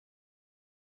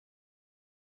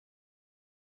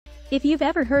If you've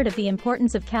ever heard of the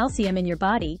importance of calcium in your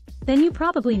body, then you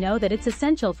probably know that it's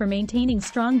essential for maintaining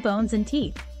strong bones and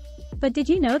teeth. But did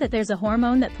you know that there's a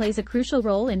hormone that plays a crucial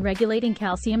role in regulating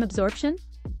calcium absorption?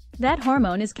 That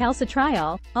hormone is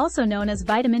calcitriol, also known as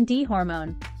vitamin D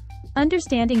hormone.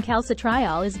 Understanding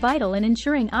calcitriol is vital in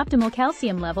ensuring optimal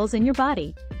calcium levels in your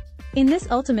body. In this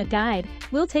ultimate guide,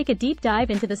 we'll take a deep dive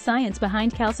into the science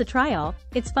behind calcitriol,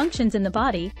 its functions in the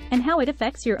body, and how it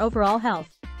affects your overall health.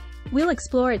 We'll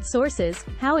explore its sources,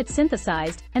 how it's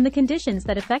synthesized, and the conditions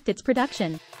that affect its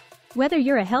production. Whether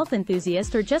you're a health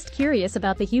enthusiast or just curious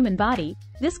about the human body,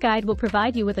 this guide will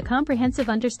provide you with a comprehensive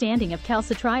understanding of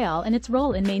calcitriol and its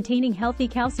role in maintaining healthy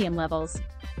calcium levels.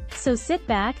 So sit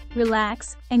back,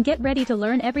 relax, and get ready to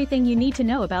learn everything you need to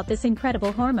know about this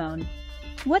incredible hormone.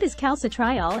 What is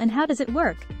calcitriol and how does it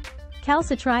work?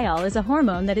 Calcitriol is a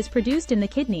hormone that is produced in the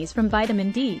kidneys from vitamin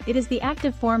D. It is the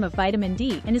active form of vitamin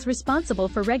D and is responsible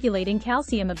for regulating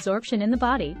calcium absorption in the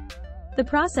body. The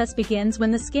process begins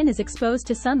when the skin is exposed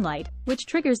to sunlight, which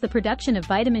triggers the production of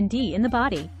vitamin D in the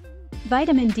body.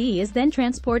 Vitamin D is then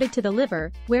transported to the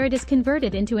liver, where it is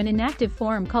converted into an inactive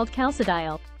form called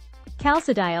calcidiol.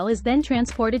 Calcidiol is then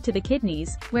transported to the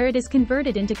kidneys, where it is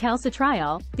converted into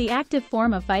calcitriol, the active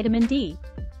form of vitamin D.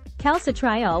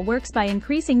 Calcitriol works by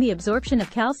increasing the absorption of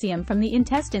calcium from the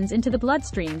intestines into the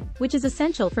bloodstream, which is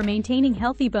essential for maintaining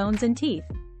healthy bones and teeth.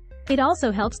 It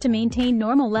also helps to maintain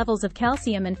normal levels of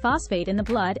calcium and phosphate in the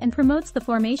blood and promotes the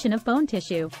formation of bone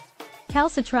tissue.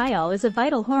 Calcitriol is a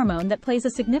vital hormone that plays a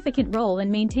significant role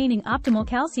in maintaining optimal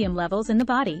calcium levels in the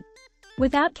body.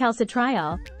 Without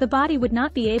calcitriol, the body would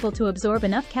not be able to absorb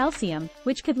enough calcium,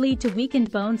 which could lead to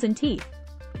weakened bones and teeth.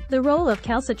 The role of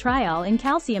calcitriol in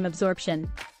calcium absorption.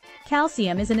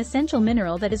 Calcium is an essential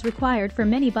mineral that is required for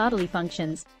many bodily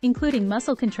functions, including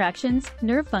muscle contractions,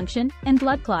 nerve function, and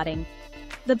blood clotting.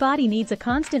 The body needs a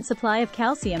constant supply of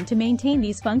calcium to maintain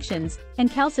these functions, and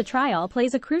calcitriol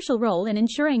plays a crucial role in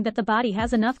ensuring that the body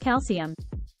has enough calcium.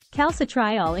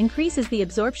 Calcitriol increases the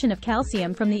absorption of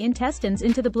calcium from the intestines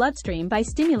into the bloodstream by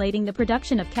stimulating the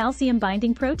production of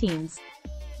calcium-binding proteins.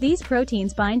 These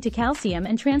proteins bind to calcium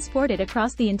and transport it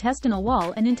across the intestinal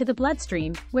wall and into the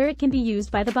bloodstream, where it can be used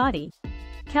by the body.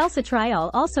 Calcitriol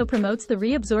also promotes the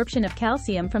reabsorption of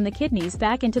calcium from the kidneys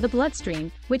back into the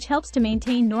bloodstream, which helps to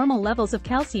maintain normal levels of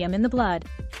calcium in the blood.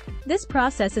 This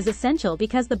process is essential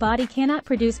because the body cannot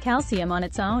produce calcium on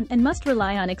its own and must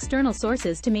rely on external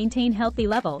sources to maintain healthy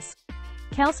levels.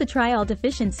 Calcitriol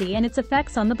deficiency and its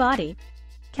effects on the body.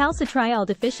 Calcitriol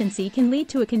deficiency can lead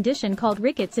to a condition called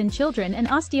rickets in children and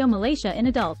osteomalacia in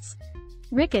adults.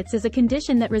 Rickets is a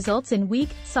condition that results in weak,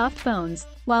 soft bones,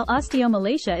 while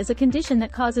osteomalacia is a condition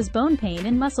that causes bone pain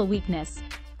and muscle weakness.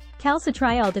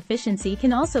 Calcitriol deficiency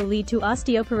can also lead to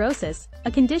osteoporosis,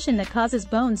 a condition that causes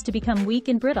bones to become weak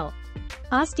and brittle.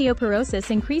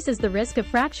 Osteoporosis increases the risk of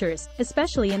fractures,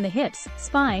 especially in the hips,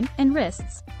 spine, and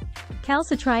wrists.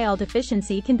 Calcitriol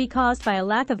deficiency can be caused by a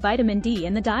lack of vitamin D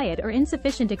in the diet or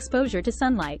insufficient exposure to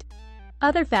sunlight.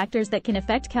 Other factors that can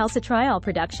affect calcitriol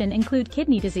production include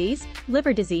kidney disease,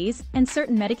 liver disease, and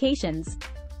certain medications.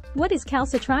 What is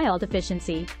calcitriol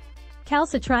deficiency?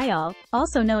 Calcitriol,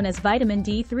 also known as vitamin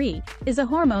D3, is a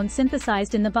hormone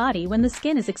synthesized in the body when the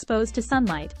skin is exposed to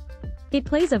sunlight. It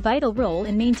plays a vital role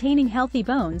in maintaining healthy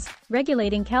bones,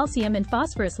 regulating calcium and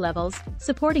phosphorus levels,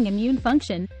 supporting immune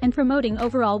function, and promoting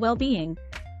overall well-being.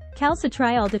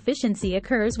 Calcitriol deficiency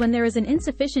occurs when there is an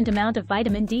insufficient amount of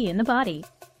vitamin D in the body.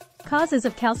 Causes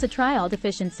of calcitriol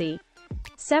deficiency.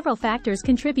 Several factors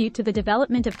contribute to the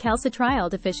development of calcitriol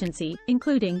deficiency,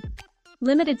 including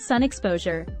limited sun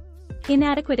exposure.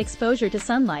 Inadequate exposure to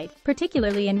sunlight,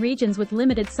 particularly in regions with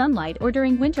limited sunlight or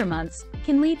during winter months,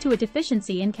 can lead to a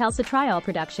deficiency in calcitriol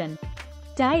production.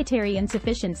 Dietary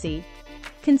insufficiency.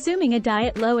 Consuming a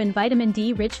diet low in vitamin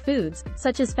D-rich foods,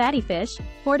 such as fatty fish,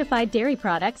 fortified dairy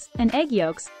products, and egg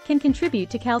yolks, can contribute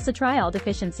to calcitriol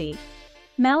deficiency.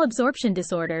 Malabsorption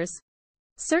disorders.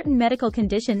 Certain medical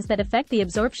conditions that affect the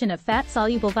absorption of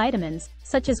fat-soluble vitamins,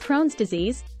 such as Crohn's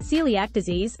disease, celiac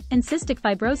disease, and cystic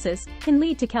fibrosis, can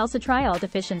lead to calcitriol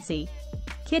deficiency.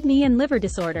 Kidney and liver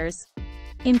disorders.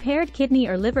 Impaired kidney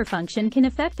or liver function can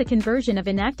affect the conversion of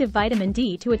inactive vitamin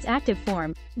D to its active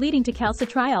form, leading to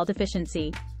calcitriol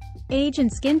deficiency. Age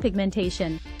and skin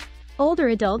pigmentation. Older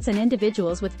adults and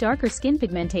individuals with darker skin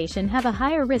pigmentation have a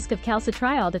higher risk of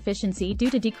calcitriol deficiency due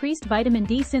to decreased vitamin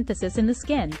D synthesis in the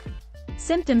skin.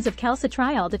 Symptoms of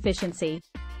calcitriol deficiency.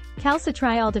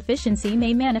 Calcitriol deficiency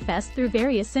may manifest through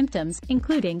various symptoms,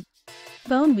 including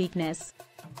bone weakness.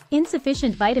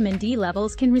 Insufficient vitamin D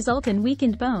levels can result in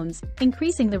weakened bones,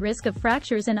 increasing the risk of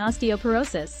fractures and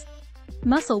osteoporosis.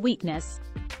 Muscle weakness.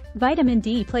 Vitamin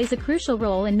D plays a crucial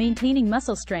role in maintaining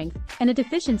muscle strength, and a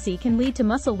deficiency can lead to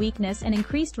muscle weakness and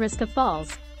increased risk of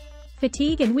falls.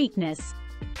 Fatigue and weakness.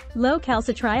 Low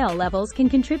calcitriol levels can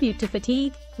contribute to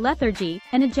fatigue, lethargy,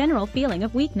 and a general feeling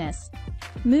of weakness.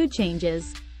 Mood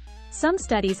changes. Some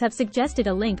studies have suggested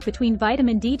a link between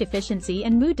vitamin D deficiency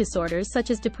and mood disorders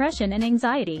such as depression and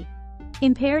anxiety.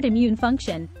 Impaired immune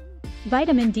function.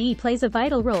 Vitamin D plays a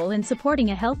vital role in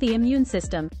supporting a healthy immune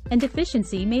system, and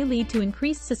deficiency may lead to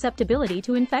increased susceptibility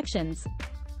to infections.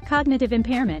 Cognitive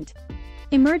impairment.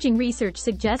 Emerging research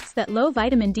suggests that low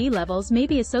vitamin D levels may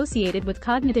be associated with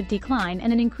cognitive decline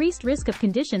and an increased risk of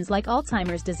conditions like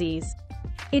Alzheimer's disease.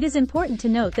 It is important to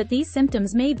note that these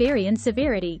symptoms may vary in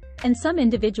severity, and some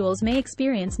individuals may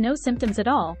experience no symptoms at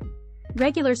all.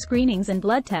 Regular screenings and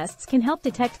blood tests can help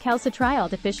detect calcitriol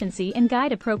deficiency and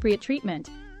guide appropriate treatment.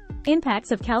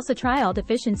 Impacts of calcitriol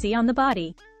deficiency on the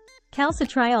body.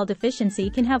 Calcitriol deficiency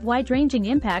can have wide-ranging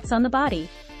impacts on the body.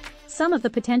 Some of the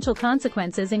potential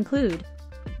consequences include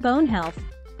bone health.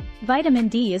 Vitamin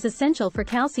D is essential for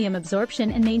calcium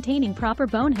absorption and maintaining proper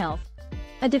bone health.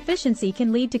 A deficiency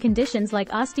can lead to conditions like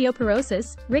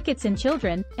osteoporosis, rickets in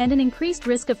children, and an increased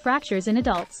risk of fractures in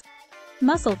adults.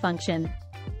 Muscle function.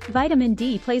 Vitamin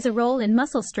D plays a role in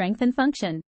muscle strength and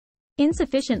function.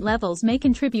 Insufficient levels may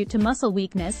contribute to muscle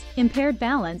weakness, impaired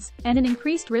balance, and an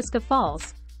increased risk of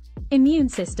falls. Immune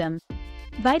system.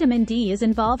 Vitamin D is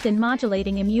involved in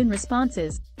modulating immune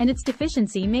responses, and its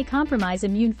deficiency may compromise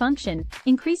immune function,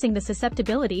 increasing the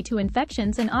susceptibility to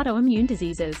infections and autoimmune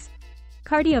diseases.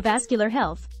 Cardiovascular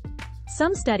health.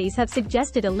 Some studies have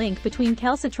suggested a link between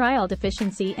calcitriol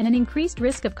deficiency and an increased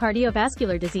risk of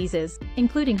cardiovascular diseases,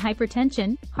 including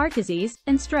hypertension, heart disease,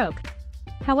 and stroke.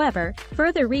 However,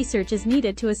 further research is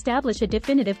needed to establish a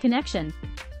definitive connection.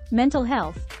 Mental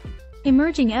health.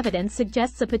 Emerging evidence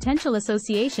suggests a potential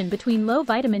association between low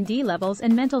vitamin D levels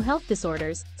and mental health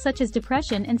disorders, such as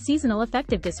depression and seasonal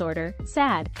affective disorder,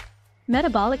 SAD.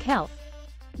 Metabolic health.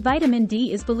 Vitamin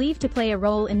D is believed to play a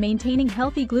role in maintaining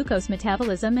healthy glucose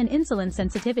metabolism and insulin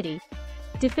sensitivity.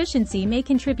 Deficiency may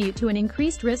contribute to an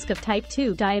increased risk of type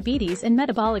 2 diabetes and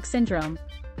metabolic syndrome.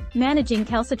 Managing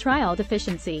calcitriol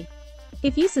deficiency.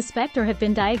 If you suspect or have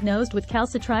been diagnosed with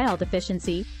calcitriol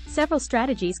deficiency, several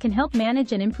strategies can help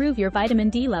manage and improve your vitamin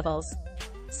D levels.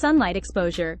 Sunlight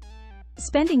exposure.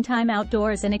 Spending time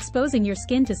outdoors and exposing your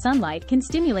skin to sunlight can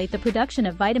stimulate the production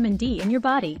of vitamin D in your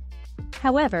body.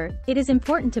 However, it is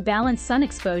important to balance sun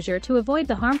exposure to avoid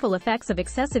the harmful effects of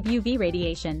excessive UV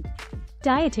radiation.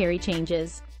 Dietary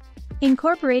changes.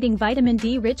 Incorporating vitamin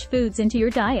D-rich foods into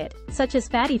your diet, such as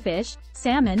fatty fish,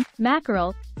 salmon,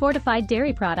 mackerel, fortified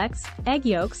dairy products, egg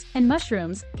yolks, and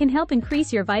mushrooms, can help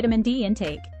increase your vitamin D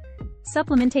intake.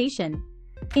 Supplementation.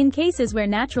 In cases where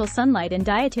natural sunlight and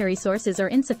dietary sources are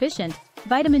insufficient,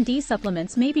 vitamin D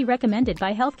supplements may be recommended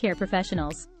by healthcare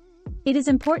professionals. It is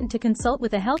important to consult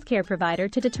with a healthcare provider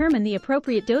to determine the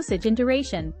appropriate dosage and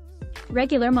duration.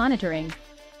 Regular monitoring.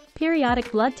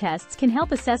 Periodic blood tests can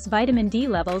help assess vitamin D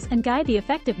levels and guide the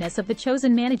effectiveness of the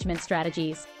chosen management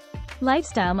strategies.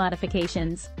 Lifestyle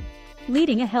modifications.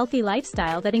 Leading a healthy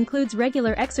lifestyle that includes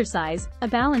regular exercise, a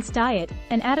balanced diet,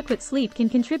 and adequate sleep can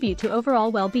contribute to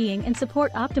overall well-being and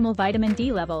support optimal vitamin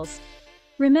D levels.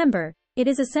 Remember, it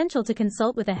is essential to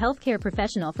consult with a healthcare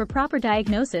professional for proper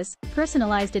diagnosis,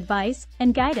 personalized advice,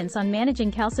 and guidance on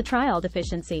managing calcitriol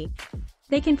deficiency.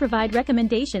 They can provide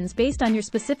recommendations based on your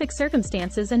specific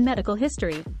circumstances and medical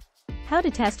history. How to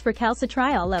test for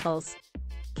calcitriol levels.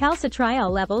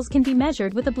 Calcitriol levels can be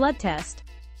measured with a blood test.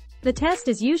 The test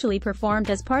is usually performed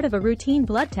as part of a routine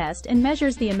blood test and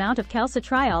measures the amount of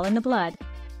calcitriol in the blood.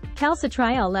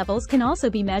 Calcitriol levels can also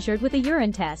be measured with a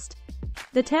urine test.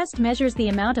 The test measures the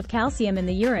amount of calcium in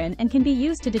the urine and can be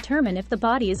used to determine if the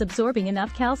body is absorbing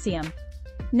enough calcium.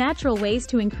 Natural ways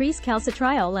to increase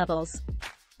calcitriol levels.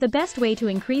 The best way to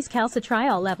increase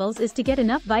calcitriol levels is to get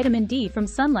enough vitamin D from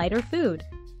sunlight or food.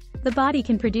 The body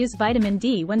can produce vitamin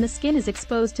D when the skin is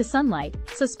exposed to sunlight,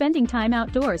 so spending time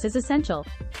outdoors is essential.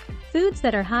 Foods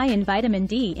that are high in vitamin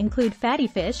D include fatty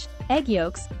fish, egg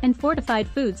yolks, and fortified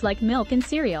foods like milk and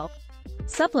cereal.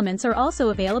 Supplements are also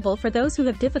available for those who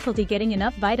have difficulty getting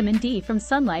enough vitamin D from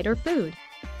sunlight or food.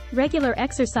 Regular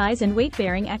exercise and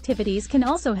weight-bearing activities can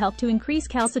also help to increase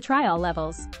calcitriol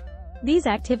levels. These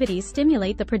activities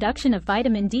stimulate the production of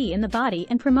vitamin D in the body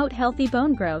and promote healthy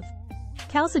bone growth.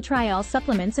 Calcitriol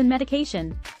supplements and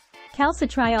medication.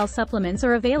 Calcitriol supplements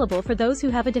are available for those who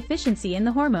have a deficiency in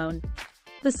the hormone.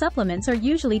 The supplements are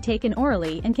usually taken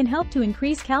orally and can help to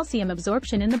increase calcium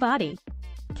absorption in the body.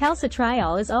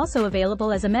 Calcitriol is also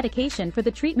available as a medication for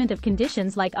the treatment of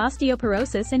conditions like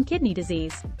osteoporosis and kidney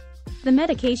disease. The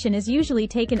medication is usually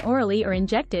taken orally or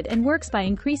injected and works by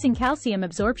increasing calcium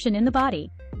absorption in the body.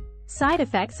 Side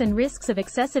effects and risks of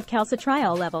excessive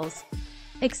calcitriol levels.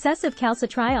 Excessive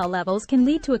calcitriol levels can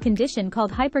lead to a condition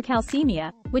called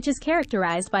hypercalcemia, which is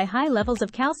characterized by high levels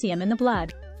of calcium in the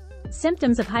blood.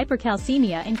 Symptoms of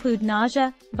hypercalcemia include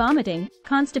nausea, vomiting,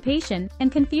 constipation,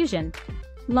 and confusion.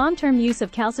 Long-term use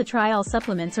of calcitriol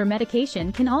supplements or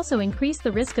medication can also increase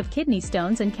the risk of kidney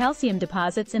stones and calcium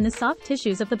deposits in the soft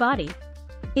tissues of the body.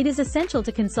 It is essential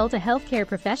to consult a healthcare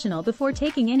professional before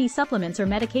taking any supplements or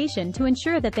medication to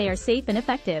ensure that they are safe and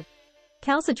effective.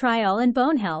 Calcitriol and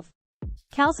bone health.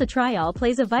 Calcitriol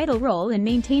plays a vital role in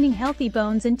maintaining healthy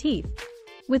bones and teeth.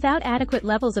 Without adequate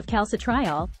levels of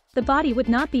calcitriol, the body would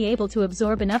not be able to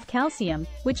absorb enough calcium,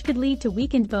 which could lead to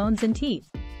weakened bones and teeth.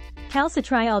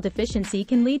 Calcitriol deficiency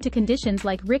can lead to conditions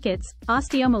like rickets,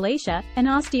 osteomalacia, and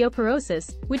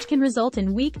osteoporosis, which can result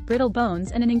in weak, brittle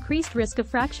bones and an increased risk of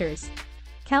fractures.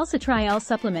 Calcitriol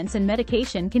supplements and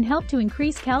medication can help to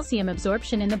increase calcium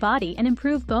absorption in the body and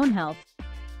improve bone health.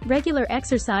 Regular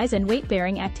exercise and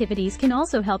weight-bearing activities can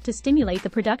also help to stimulate the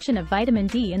production of vitamin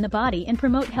D in the body and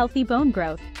promote healthy bone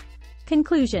growth.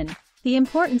 Conclusion: the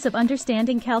importance of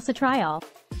understanding calcitriol.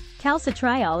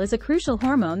 Calcitriol is a crucial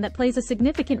hormone that plays a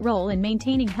significant role in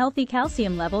maintaining healthy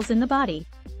calcium levels in the body.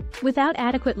 Without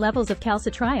adequate levels of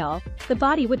calcitriol, the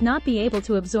body would not be able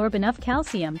to absorb enough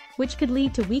calcium, which could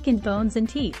lead to weakened bones and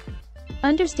teeth.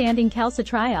 Understanding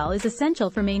calcitriol is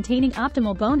essential for maintaining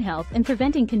optimal bone health and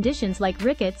preventing conditions like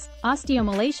rickets,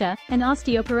 osteomalacia, and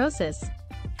osteoporosis.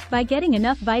 By getting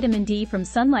enough vitamin D from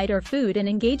sunlight or food and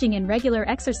engaging in regular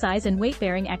exercise and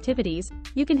weight-bearing activities,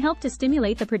 you can help to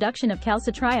stimulate the production of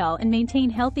calcitriol and maintain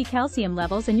healthy calcium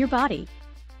levels in your body.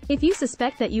 If you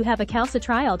suspect that you have a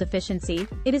calcitriol deficiency,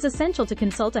 it is essential to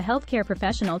consult a healthcare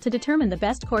professional to determine the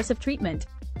best course of treatment.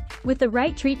 With the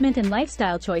right treatment and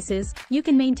lifestyle choices, you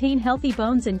can maintain healthy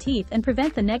bones and teeth and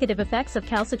prevent the negative effects of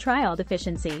calcitriol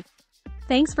deficiency.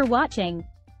 Thanks for watching.